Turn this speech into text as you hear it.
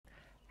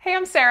Hey,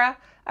 I'm Sarah.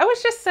 I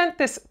was just sent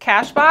this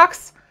cash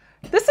box.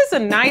 This is a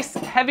nice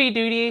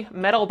heavy-duty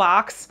metal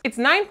box. It's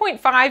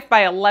 9.5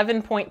 by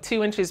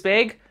 11.2 inches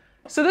big.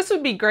 So this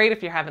would be great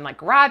if you're having like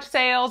garage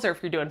sales or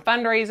if you're doing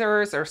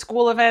fundraisers or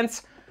school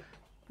events,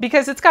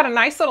 because it's got a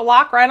nice little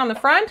lock right on the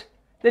front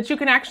that you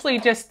can actually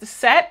just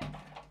set.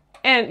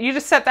 And you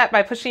just set that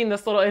by pushing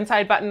this little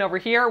inside button over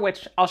here,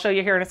 which I'll show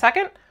you here in a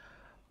second.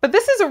 But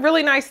this is a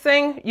really nice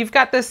thing. You've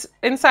got this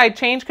inside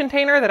change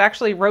container that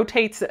actually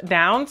rotates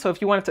down. So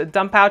if you wanted to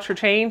dump out your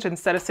change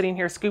instead of sitting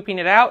here scooping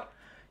it out,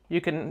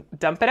 you can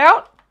dump it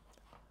out.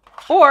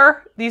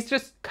 Or these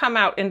just come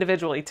out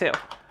individually too.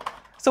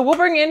 So we'll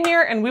bring in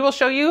here and we will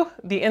show you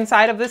the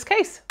inside of this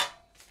case.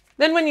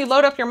 Then when you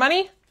load up your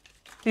money,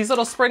 these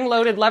little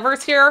spring-loaded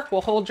levers here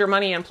will hold your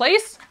money in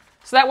place.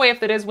 So that way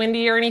if it is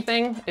windy or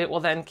anything, it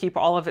will then keep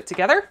all of it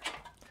together.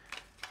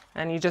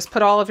 And you just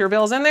put all of your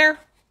bills in there.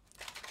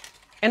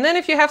 And then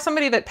if you have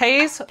somebody that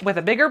pays with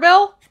a bigger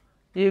bill,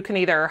 you can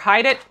either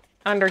hide it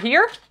under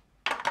here,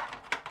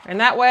 and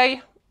that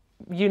way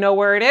you know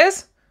where it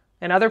is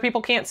and other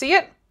people can't see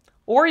it,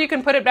 or you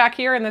can put it back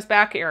here in this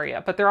back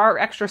area, but there are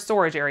extra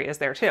storage areas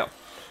there too.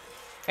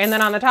 And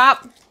then on the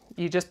top,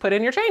 you just put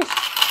in your change.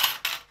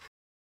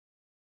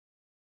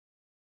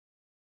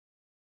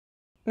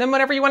 Then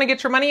whenever you want to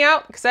get your money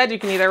out, like I said, you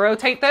can either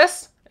rotate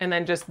this and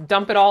then just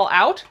dump it all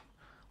out,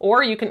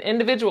 or you can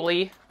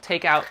individually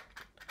take out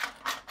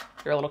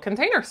your little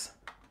containers.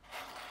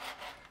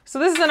 So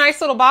this is a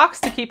nice little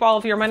box to keep all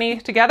of your money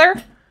together.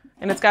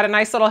 And it's got a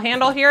nice little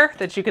handle here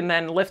that you can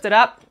then lift it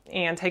up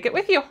and take it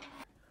with you.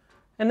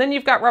 And then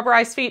you've got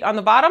rubberized feet on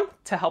the bottom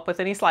to help with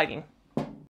any sliding.